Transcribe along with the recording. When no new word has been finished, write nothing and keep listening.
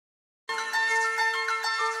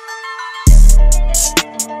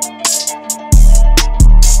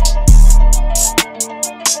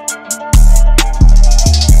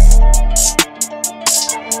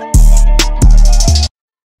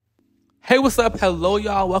what's up? Hello,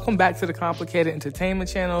 y'all. Welcome back to the Complicated Entertainment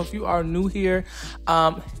channel. If you are new here,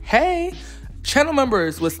 hey, channel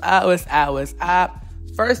members, what's up?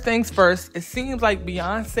 First things first, it seems like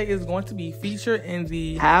Beyonce is going to be featured in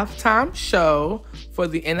the halftime show for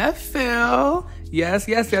the NFL. Yes.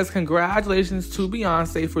 Congratulations to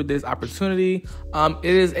Beyonce for this opportunity. It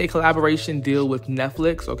is a collaboration deal with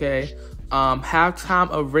Netflix, okay? Halftime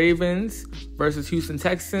of Ravens versus Houston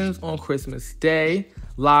Texans on Christmas Day,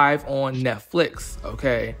 live on Netflix,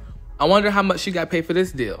 okay? I wonder how much she got paid for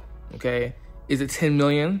this deal, okay? Is it 10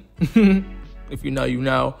 million? If you know, you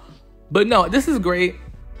know. But no, this is great.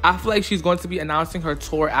 I feel like she's going to be announcing her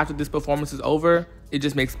tour after this performance is over. It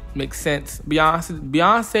just makes sense.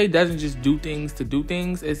 Beyonce doesn't just do things to do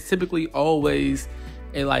things. It's typically always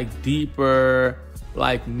a like deeper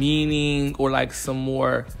like meaning or like some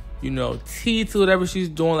more, you know, tea to whatever she's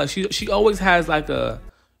doing. Like she always has like a,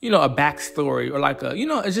 you know, a backstory or like a, you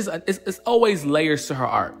know, it's always layers to her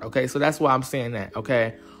art. Okay, so that's why I'm saying that.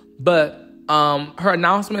 Okay, but her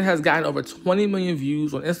announcement has gotten over 20 million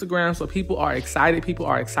views on Instagram, so people are excited.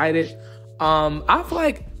 I feel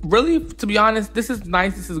like, really, to be honest, this is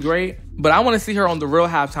nice, this is great, but I want to see her on the real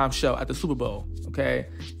halftime show at the Super Bowl, okay?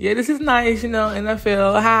 Yeah, this is nice, you know,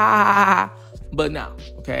 NFL, ha. But no,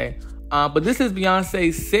 okay? But this is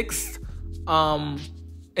Beyonce's 6th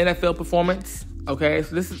NFL performance, okay?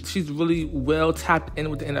 So she's really well tapped in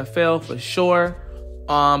with the NFL for sure.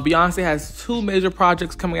 Beyonce has 2 major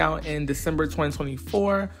projects coming out in December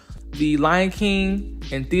 2024. The Lion King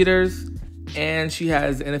in theaters, and she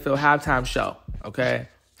has the NFL halftime show, okay?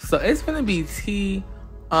 So it's gonna be tea.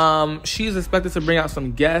 She's expected to bring out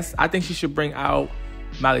some guests. I think she should bring out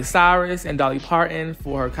Miley Cyrus and Dolly Parton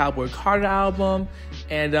for her Cowboy Carter album.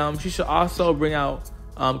 And she should also bring out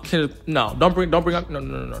Kendrick. No, don't bring out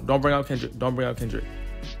Kendrick. Don't bring out Kendrick.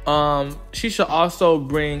 She should also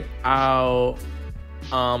bring out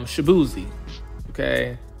Shabuzi,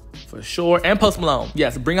 okay, for sure, and Post Malone.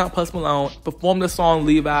 Yes, bring out Post Malone, perform the song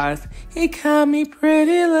Levi's. He called me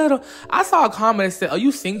pretty little. I saw a comment that said, "Oh,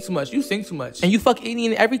 you sing too much. And you fuck any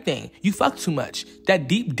and everything. You fuck too much. That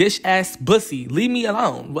deep dish ass bussy. Leave me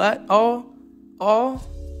alone." What? Oh,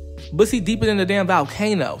 bussy deeper than the damn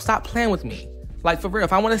volcano. Stop playing with me. Like, for real.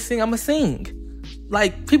 If I want to sing, I'ma sing.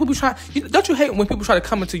 Like, people be trying, don't you hate when people try to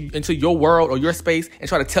come into your world or your space and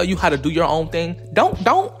try to tell you how to do your own thing?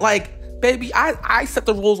 Don't like, baby, I set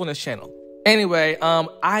the rules on this channel. Anyway,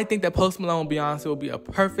 I think that Post Malone and Beyonce will be a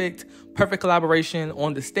perfect collaboration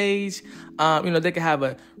on the stage. You know, they could have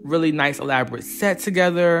a really nice elaborate set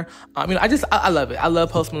together. You know, I love it. I love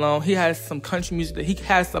Post Malone. He has some country music that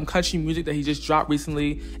he just dropped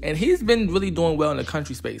recently, and he's been really doing well in the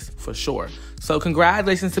country space for sure. So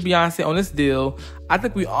congratulations to Beyonce on this deal. I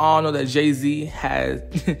think we all know that Jay-Z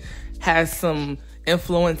has some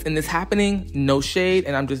influence in this happening. No shade,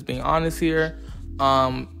 and I'm just being honest here.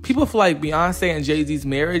 People feel like Beyonce and Jay-Z's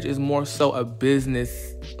marriage is more so a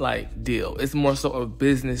business like deal. It's more so a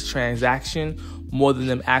business transaction more than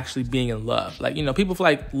them actually being in love. Like, you know, people feel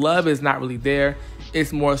like love is not really there.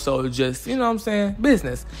 It's more so just, you know what I'm saying,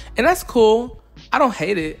 business. And that's cool. I don't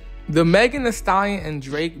hate it. The Megan Thee Stallion and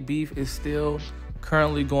Drake beef is still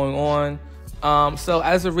currently going on. So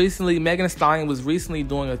as of recently, Megan Thee Stallion was recently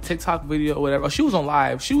doing a TikTok video or whatever. She was on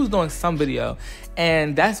live. She was doing some video.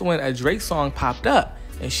 And that's when a Drake song popped up.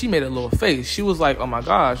 And she made a little face. She was like, oh my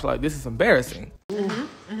gosh, like, this is embarrassing.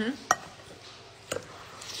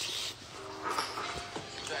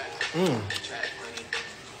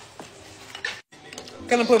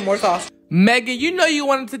 Gonna put more sauce. Megan, you know you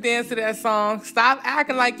wanted to dance to that song. Stop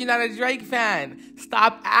acting like you're not a Drake fan.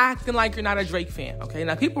 Stop acting like you're not a Drake fan, okay?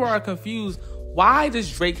 Now, people are confused. Why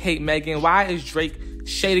does Drake hate Megan? Why is Drake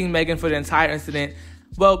shading Megan for the entire incident?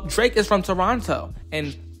 Well, Drake is from Toronto.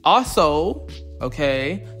 And also,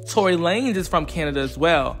 okay, Tory Lanez is from Canada as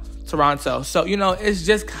well, Toronto. So, you know, it's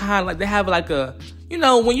just kind of like they have like a, you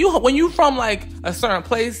know, when you from like a certain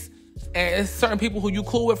place, and it's certain people who you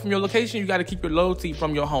cool with from your location, you got to keep your loyalty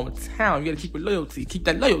from your hometown. You got to keep your loyalty. Keep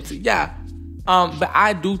that loyalty, yeah. But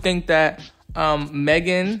I do think that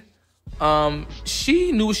Megan,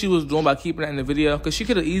 she knew what she was doing by keeping that in the video, because she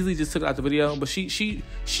could have easily just took it out the video. But she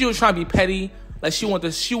was trying to be petty. Like, she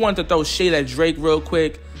wanted to throw shade at Drake real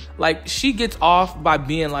quick. Like, she gets off by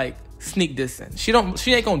being like sneak dissing. She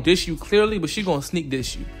ain't gonna diss you clearly, but she gonna sneak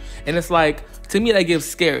diss you. And it's like, to me, that gives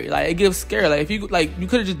scary. Like, it gives scary. Like, if you could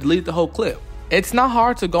have just deleted the whole clip. It's not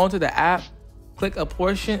hard to go into the app, click a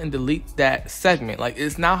portion, and delete that segment. Like,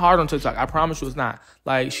 it's not hard on TikTok. I promise you it's not.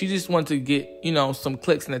 Like, she just wanted to get, you know, some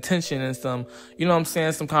clicks and attention and some, you know what I'm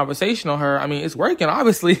saying, some conversation on her. I mean, it's working,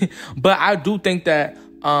 obviously. But I do think that,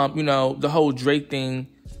 you know, the whole Drake thing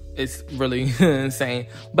It's really insane.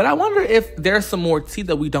 But I wonder if there's some more tea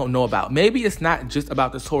that we don't know about. Maybe it's not just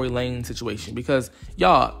about the Tory Lane situation, because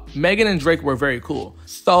y'all, Megan and Drake were very cool.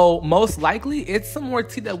 So most likely it's some more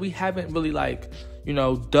tea that we haven't really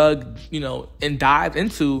dug, and dived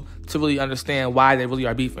into to really understand why they really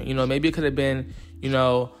are beefing. Maybe it could have been,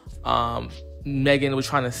 Megan was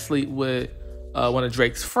trying to sleep with one of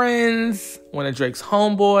Drake's friends, one of Drake's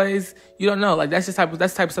homeboys. You don't know. Like, that's the type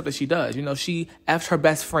of stuff that she does. She effed her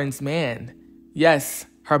best friend's man. Yes,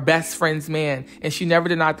 her best friend's man. And she never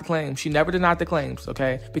denied the claim. She never denied the claims,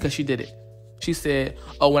 okay? Because she did it. She said,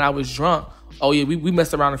 oh, when I was drunk, oh yeah, we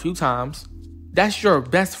messed around a few times. That's your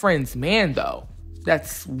best friend's man, though.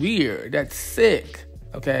 That's weird. That's sick,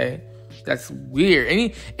 okay? That's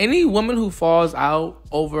weird. Any woman who falls out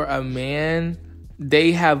over a man,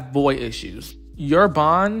 they have boy issues. Your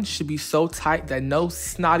bond should be so tight that no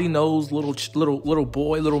snotty-nosed little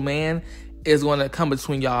boy, little man is going to come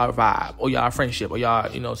between y'all vibe or y'all friendship or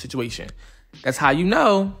y'all, situation. That's how you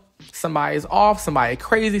know somebody is off, somebody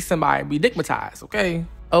crazy, somebody be dickmatized, okay?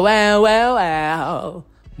 Oh, wow.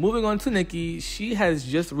 Moving on to Nicki. She has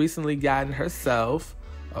just recently gotten herself,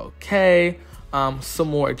 some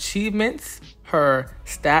more achievements. Her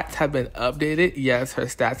stats have been updated. Yes, her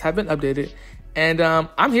stats have been updated. And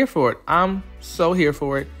I'm here for it. I'm so here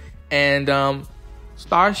for it. And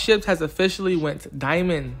Starships has officially went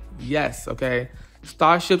diamond. Yes, okay.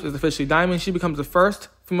 Starships is officially diamond. She becomes the first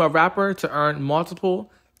female rapper to earn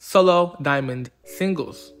multiple solo diamond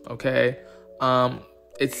singles, okay?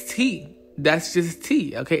 It's tea. That's just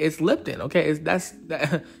tea, okay? It's Lipton, okay? It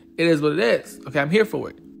is what it is, okay? I'm here for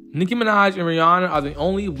it. Nicki Minaj and Rihanna are the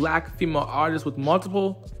only black female artists with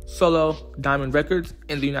multiple solo diamond records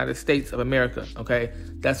in the United States of America, okay?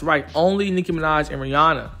 That's right, only Nicki Minaj and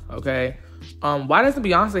Rihanna, okay? Why doesn't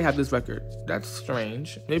Beyonce have this record? That's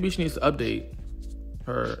strange. Maybe she needs to update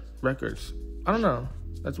her records. I don't know.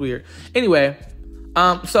 That's weird. Anyway,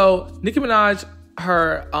 so Nicki Minaj,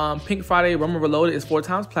 her Pink Friday Rumble Reloaded is 4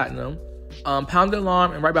 times platinum. Pound the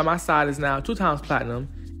Alarm and Right By My Side is now 2 times platinum.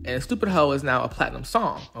 And Stupid Hoe is now a platinum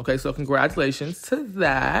song. Okay, so congratulations to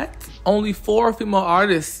that. Only 4 female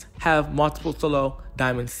artists have multiple solo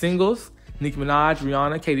diamond singles. Nicki Minaj,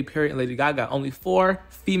 Rihanna, Katy Perry, and Lady Gaga. Only 4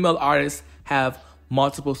 female artists have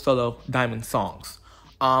multiple solo diamond songs.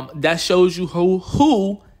 That shows you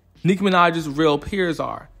who Nicki Minaj's real peers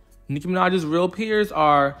are. Nicki Minaj's real peers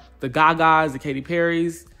are the Gagas, the Katy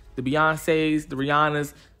Perrys, the Beyoncés, the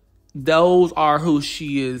Rihannas. Those are who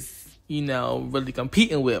she is, really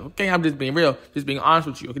competing with. Okay, I'm just being real, just being honest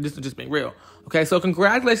with you. Okay, just being real. Okay, so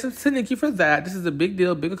congratulations to Nicki for that. This is a big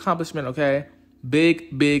deal, big accomplishment. Okay,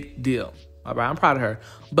 big deal. All right, I'm proud of her.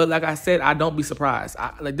 But like I said, I don't be surprised.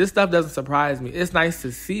 This stuff doesn't surprise me. It's nice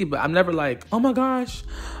to see, but I'm never like, oh my gosh,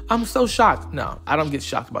 I'm so shocked. No, I don't get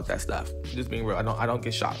shocked about that stuff. Just being real, I don't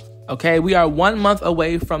get shocked. Okay, we are 1 month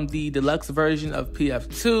away from the deluxe version of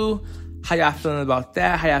PF2. How y'all feeling about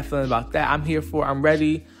that? I'm here for it. I'm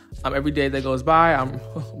ready. Every day that goes by, I'm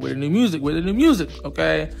with the new music,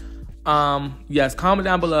 okay? Yes, comment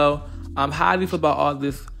down below. How do you feel about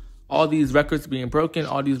all these records being broken,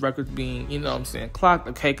 all these records being, clocked,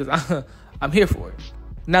 okay? Because I'm here for it.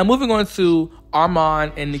 Now, moving on to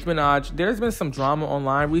Armand and Nicki Minaj. There's been some drama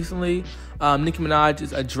online recently. Nicki Minaj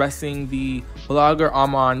is addressing the blogger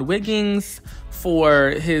Armand Wiggins for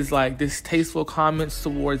his, distasteful comments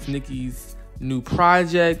towards Nicki's new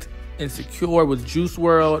project, Insecure, with Juice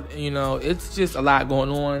WRLD. It's just a lot going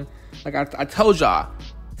on. Like I told y'all,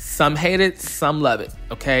 some hate it, some love it,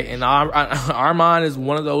 okay? And Armand is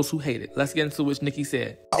one of those who hate it. Let's get into what Nicki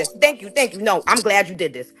said. Thank you. No, I'm glad you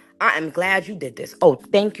did this. I am glad you did this. Oh,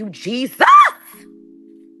 thank you, Jesus.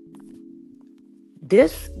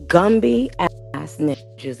 This Gumby ass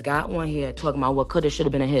nigga just got one here talking about what coulda, shoulda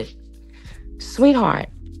been a hit. Sweetheart,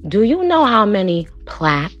 do you know how many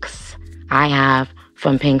plaques I have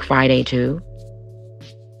from Pink Friday 2?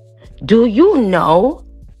 Do you know,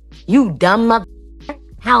 you dumb mother,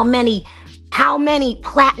 how many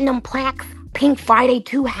platinum plaques Pink Friday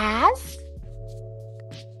 2 has?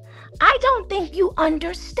 I don't think you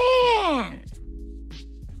understand.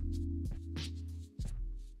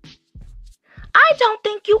 I don't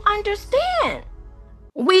think you understand.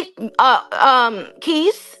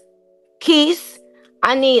 Keys,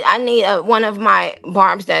 I need one of my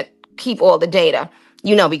barbs that keep all the data,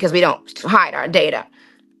 because we don't hide our data.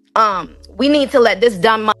 We need to let this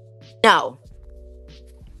dumb know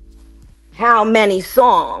how many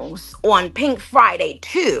songs on Pink Friday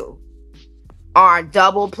 2 are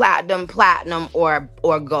double platinum, or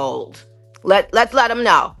gold. Let's let them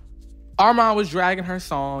know. Armand was dragging her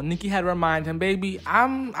song. Nicki had to remind him, baby, I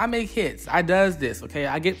make hits. I does this, okay?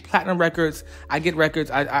 I get platinum records. I get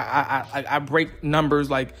records. I break numbers.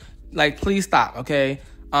 Like please stop, okay?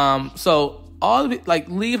 So all of it, like,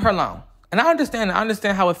 leave her alone. And I understand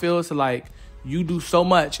how it feels to, like, you do so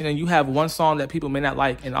much and then you have one song that people may not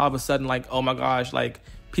like, and all of a sudden, like, oh my gosh, like,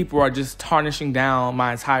 people are just tarnishing down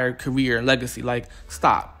my entire career and legacy. Like,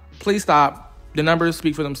 stop. Please stop. The numbers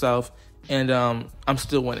speak for themselves, and I'm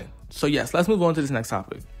still winning. So yes, let's move on to this next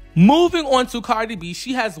topic. Moving on to Cardi B,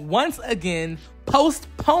 she has once again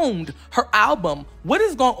postponed her album. What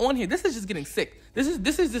is going on here? This is just getting sick. This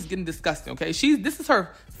is just getting disgusting, okay? This is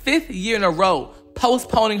her 5th year in a row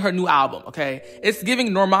postponing her new album, okay? It's giving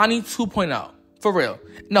Normani 2.0, for real.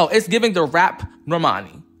 No, it's giving the rap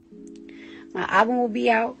Normani. My album will be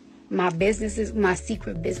out. My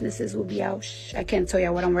secret businesses will be out. I can't tell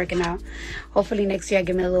y'all what I'm working out. Hopefully next year I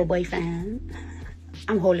give me a little boyfriend.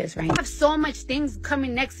 I'm holeless right now. I have so much things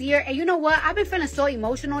coming next year. And you know what? I've been feeling so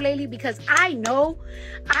emotional lately because I know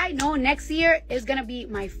next year is going to be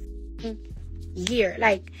my year.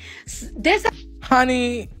 Like, this...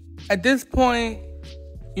 Honey, at this point,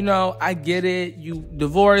 you know, I get it. You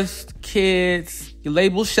divorced, kids, your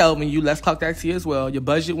label shelving you. Let's clock that T as well. Your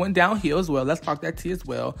budget went downhill as well. Let's clock that T as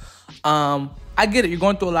well. I get it. You're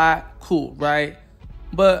going through a lot. Cool, right?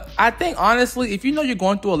 But I think, honestly, if you know you're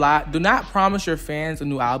going through a lot, do not promise your fans a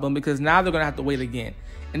new album, because now they're going to have to wait again.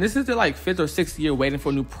 And this is their, like, 5th or 6th year waiting for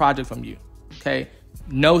a new project from you, okay?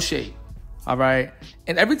 No shade, all right?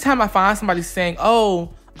 And every time I find somebody saying,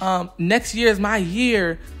 oh, next year is my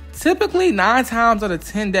year, typically 9 times out of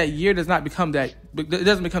 10, that year does not become that, it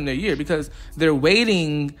doesn't become their year, because they're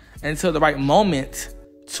waiting until the right moment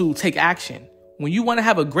to take action. When you want to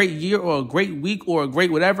have a great year or a great week or a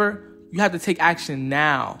great whatever, you have to take action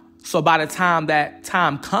now. So by the time that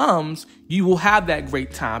time comes, you will have that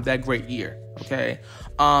great time, that great year, okay?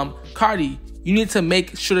 Cardi, you need to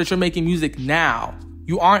make sure that you're making music now.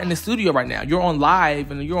 You aren't in the studio right now. You're on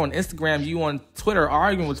live and you're on Instagram, you on Twitter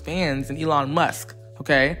arguing with fans and Elon Musk,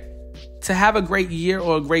 okay? To have a great year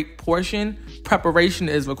or a great portion, preparation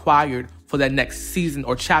is required for that next season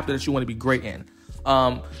or chapter that you want to be great in.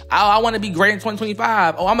 I want to be great in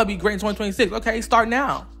 2025. Oh, I'm going to be great in 2026. Okay, start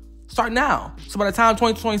now. Start now. So by the time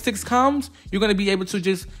 2026 comes, you're going to be able to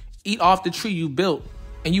just eat off the tree you built,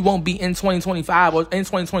 and you won't be in 2025 or in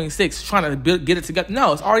 2026 trying to get it together.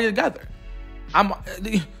 No, it's already together.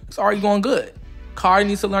 It's already going good. Cardi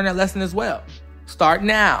needs to learn that lesson as well. Start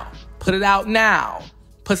now. Put it out now.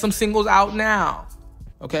 Put some singles out now.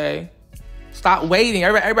 Okay? Stop waiting.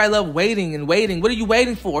 Everybody love waiting and waiting. What are you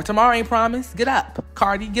waiting for? Tomorrow ain't promised. Get up.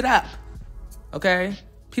 Cardi, get up. Okay?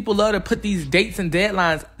 People love to put these dates and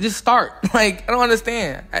deadlines. Just start. Like, I don't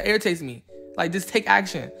understand. It irritates me. Like, just take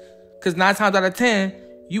action. Because 9 times out of 10,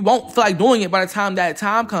 you won't feel like doing it by the time that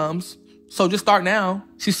time comes. So just start now.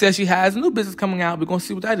 She says she has a new business coming out. We're going to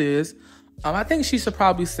see what that is. I think she should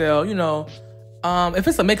probably sell, you know, if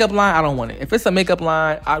it's a makeup line, I don't want it. If it's a makeup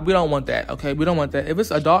line, we don't want that, okay? We don't want that. If it's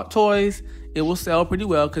adult toys, it will sell pretty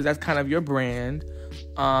well because that's kind of your brand.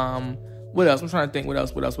 What else? I'm trying to think. What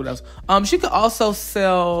else? She could also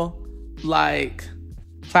sell, like,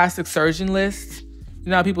 plastic surgeon lists. You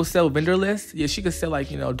know how people sell vendor lists? Yeah, she could sell, like,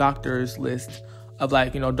 you know, doctors list of,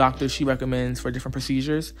 like, you know, doctors she recommends for different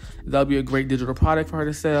procedures. That'll be a great digital product for her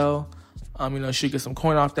to sell. You know, she get some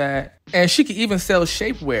coin off that. And she could even sell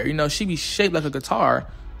shapewear. You know, she be shaped like a guitar.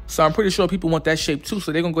 So I'm pretty sure people want that shape too.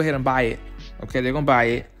 So they're going to go ahead and buy it. Okay, they're going to buy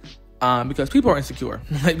it. Because people are insecure.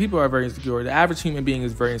 Like, people are very insecure. The average human being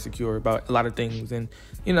is very insecure about a lot of things. And,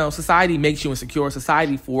 you know, society makes you insecure.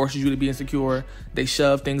 Society forces you to be insecure. They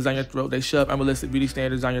shove things down your throat. They shove unrealistic beauty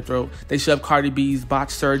standards down your throat. They shove Cardi B's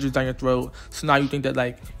botched surgeries down your throat. So now you think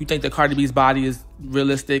that Cardi B's body is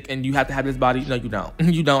realistic and you have to have this body. No, you don't.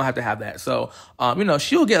 You don't have to have that. So, you know,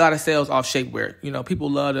 she'll get a lot of sales off shapewear. You know, people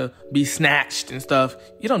love to be snatched and stuff.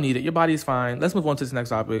 You don't need it. Your body is fine. Let's move on to this next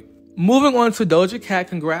topic. Moving on to Doja Cat,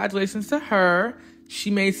 congratulations to her. She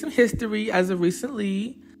made some history as of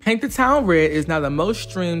recently. Paint the Town Red is now the most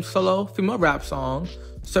streamed solo female rap song,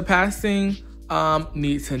 surpassing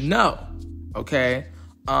Need to Know. Okay?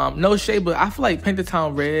 No shade, but I feel like Paint the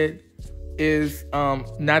Town Red is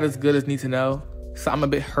not as good as Need to Know. So I'm a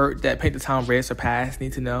bit hurt that Paint the Town Red surpassed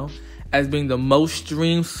Need to Know as being the most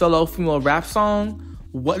streamed solo female rap song.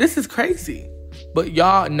 What? This is crazy. But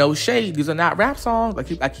y'all, no shade. These are not rap songs.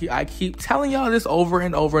 I keep telling y'all this over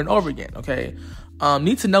and over and over again. Okay,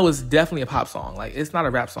 Need to Know is definitely a pop song. Like, it's not a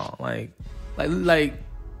rap song. Like,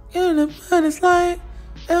 you know what it's like.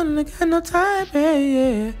 I don't got no time.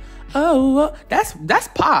 Yeah. Oh, that's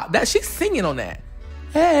pop. That she's singing on that.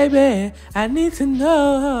 Baby, I need to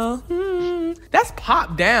know. That's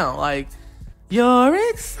pop down. Like, you're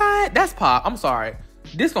excited. That's pop. I'm sorry.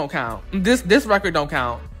 This don't count. This record don't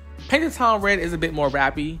count. Painted Town Red is a bit more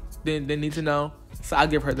rappy than Need to Know, so I'll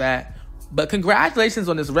give her that. But congratulations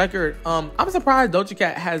on this record. I'm surprised Doja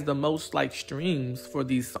Cat has the most like streams for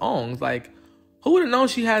these songs. Like, who would have known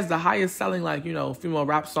she has the highest selling like, you know, female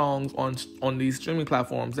rap songs on these streaming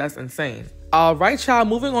platforms? That's insane. All right, y'all,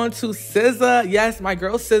 moving on to SZA. Yes, my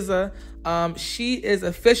girl SZA. She is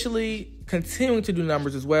officially continuing to do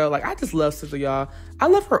numbers as well. Like, I just love SZA, y'all. I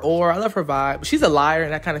love her aura. I love her vibe. She's a liar,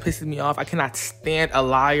 and that kind of pisses me off. I cannot stand a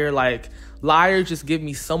liar. Like, liars just give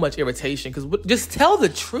me so much irritation because just tell the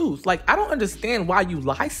truth. Like, I don't understand why you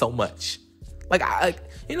lie so much. Like,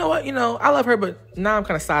 you know what? You know, I love her, but now I'm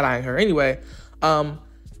kind of side-eyeing her. Anyway,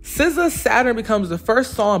 SZA's Saturn becomes the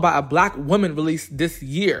first song by a black woman released this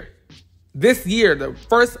year. This year, the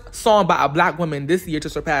first song by a black woman this year to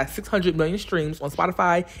surpass 600 million streams on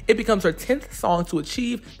Spotify. It becomes her 10th song to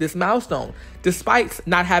achieve this milestone, despite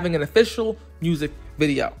not having an official music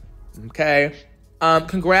video. Okay?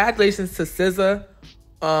 Congratulations to SZA.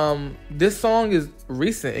 This song is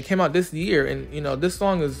recent. It came out this year, and, you know, this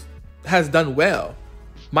song has done well.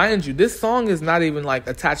 Mind you, this song is not even, like,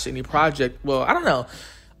 attached to any project. Well, I don't know.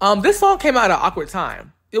 This song came out at an awkward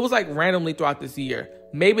time. It was, like, randomly throughout this year.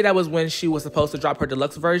 Maybe that was when she was supposed to drop her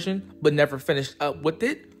deluxe version, but never finished up with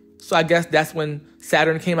it. So I guess that's when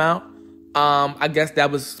Saturn came out. I guess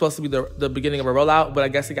that was supposed to be the beginning of a rollout, but I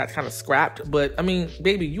guess it got kind of scrapped. But, I mean,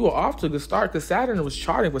 baby, you were off to a good start because Saturn was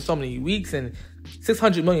charting for so many weeks and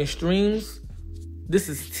 600 million streams. This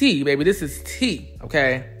is tea, baby. This is tea,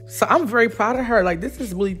 okay? So I'm very proud of her. Like, this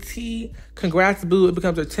is really tea. Congrats, boo. It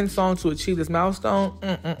becomes her 10th song to achieve this milestone.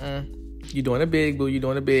 You're doing it big, boo. You're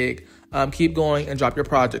doing it big. Keep going and drop your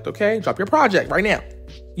project, okay? Drop your project right now.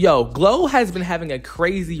 Yo, Glow has been having a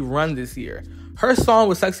crazy run this year. Her song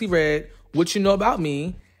with Sexy Red, What You Know About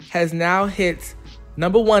Me, has now hit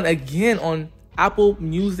 #1 again on Apple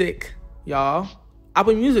Music, y'all.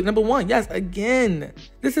 Apple Music, #1. Yes, again.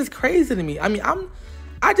 This is crazy to me. I mean,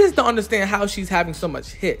 I just don't understand how she's having so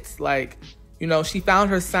much hits. Like, you know, she found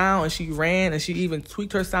her sound and she ran and she even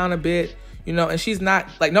tweaked her sound a bit. You know, and she's not,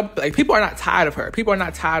 like, no, like, people are not tired of her. People are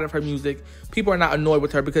not tired of her music. People are not annoyed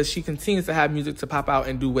with her because she continues to have music to pop out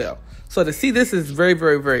and do well. So to see this is very,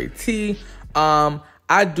 very, very tea.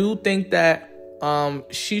 I do think that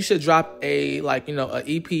she should drop a, like, you know, a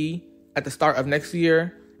EP at the start of next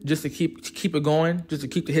year just to keep it going, just to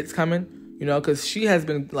keep the hits coming, you know, because she has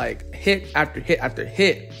been, like, hit after hit after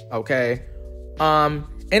hit, okay?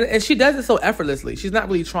 And she does it so effortlessly. She's not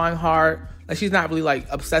really trying hard. Like, she's not really, like,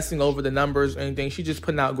 obsessing over the numbers or anything. She's just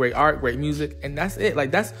putting out great art, great music, and that's it.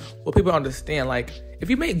 Like, that's what people understand. Like, if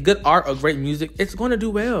you make good art or great music, it's going to do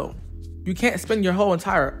well. You can't spend your whole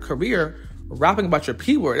entire career rapping about your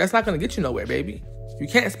P word. That's not going to get you nowhere, baby. You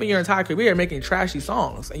can't spend your entire career making trashy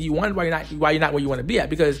songs, and you wonder why you're not where you want to be at,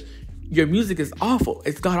 because your music is awful.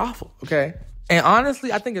 It's god awful, okay? And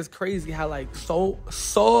honestly, I think it's crazy how, like,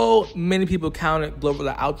 so many people counted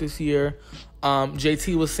Glorilla out this year.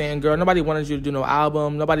 JT was saying, girl, nobody wanted you to do no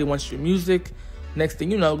album. Nobody wants your music. Next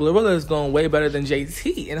thing you know, Glorilla is doing way better than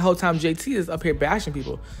JT. And the whole time JT is up here bashing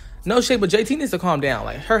people. No shade, but JT needs to calm down.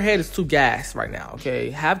 Like, her head is too gassed right now,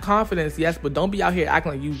 okay? Have confidence, yes, but don't be out here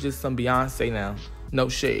acting like you just some Beyonce now. No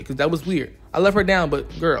shade, because that was weird. I love her down,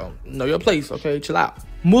 but girl, know your place, okay? Chill out.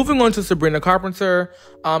 Moving on to Sabrina Carpenter.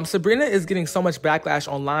 Sabrina is getting so much backlash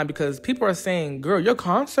online because people are saying, girl, your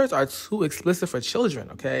concerts are too explicit for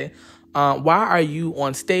children, okay? Why are you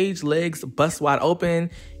on stage, legs bust wide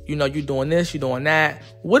open? You know, you're doing this, you're doing that.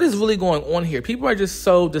 What is really going on here? People are just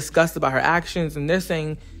so disgusted by her actions, and they're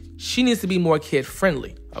saying she needs to be more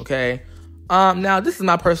kid-friendly, okay? Now, this is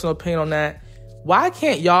my personal opinion on that. Why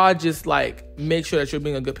can't y'all just, like, make sure that you're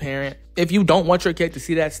being a good parent? If you don't want your kid to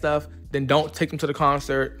see that stuff, then don't take them to the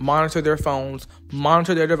concert, monitor their phones,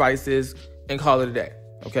 monitor their devices, and call it a day,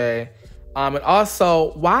 okay? And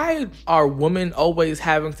also, why are women always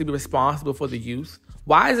having to be responsible for the youth?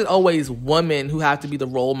 Why is it always women who have to be the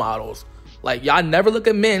role models? Like, y'all never look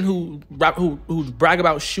at men who brag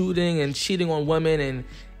about shooting and cheating on women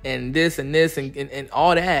and this and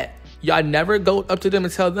all that. Y'all never go up to them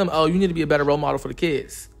and tell them, oh, you need to be a better role model for the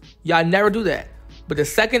kids. Y'all never do that. But the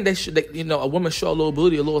second a woman show a little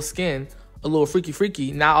booty, a little skin, a little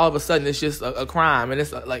freaky, now all of a sudden it's just a crime. And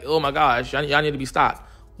it's like, oh my gosh, y'all need to be stopped.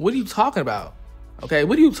 What are you talking about? Okay,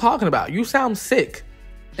 what are you talking about? You sound sick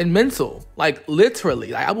and mental. Like, literally.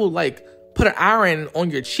 Like, I will, like, put an iron on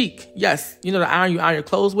your cheek. Yes, you know the iron you iron your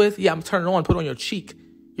clothes with? Yeah, I'm turning it on, put it on your cheek.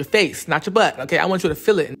 Your face, not your butt. Okay, I want you to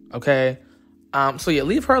feel it. Okay? So yeah,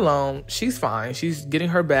 leave her alone. She's fine. She's getting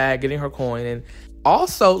her bag, getting her coin. And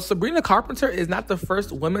also, Sabrina Carpenter is not the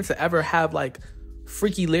first woman to ever have like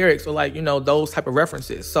freaky lyrics or like, you know, those type of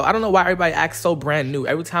references. So I don't know why everybody acts so brand new.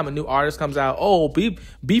 Every time a new artist comes out, oh,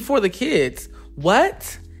 be for the kids.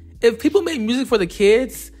 What? If people made music for the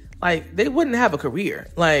kids, like, they wouldn't have a career.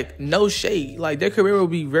 Like, no shade. Like, their career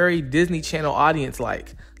would be very Disney Channel audience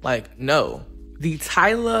like. Like, no. The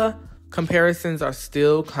Tyla comparisons are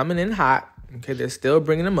still coming in hot. Okay, they're still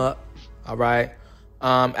bringing them up. All right.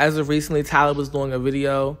 As of recently, Tyla was doing a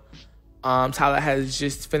video. Tyla has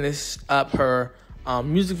just finished up her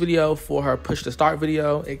music video for her Push to Start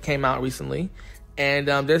video. It came out recently. And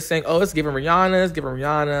they're saying, oh, it's giving Rihanna. It's giving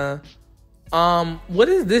Rihanna. What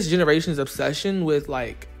is this generation's obsession with,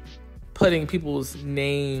 like, putting people's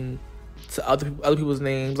name to other people's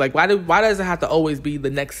names? Like, why does it have to always be the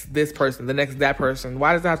next this person, the next that person?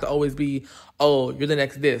 Why does it have to always be, oh, you're the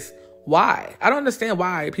next this? Why? I don't understand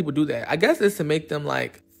why people do that. I guess it's to make them,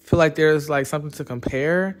 like, feel like there's, like, something to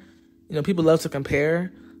compare. You know, people love to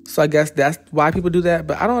compare. So I guess that's why people do that.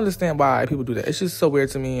 But I don't understand why people do that. It's just so weird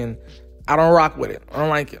to me, and I don't rock with it. I don't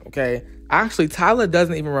like it, okay? Actually, Tyla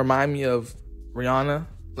doesn't even remind me of Rihanna.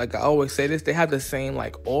 Like, I always say this. They have the same,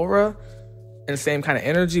 like, aura and the same kind of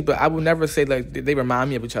energy, but I would never say, like, they remind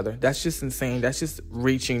me of each other. That's just insane. That's just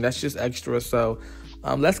reaching. That's just extra. So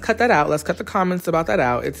let's cut that out. Let's cut the comments about that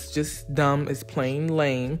out. It's just dumb. It's plain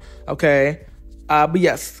lame, okay? But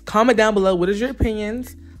yes, comment down below. What is your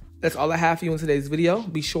opinions? That's all I have for you in today's video.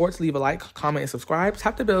 Be sure to leave a like, comment, and subscribe.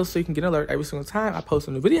 Tap the bell so you can get an alert every single time I post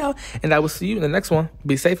a new video. And I will see you in the next one.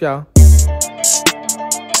 Be safe, y'all.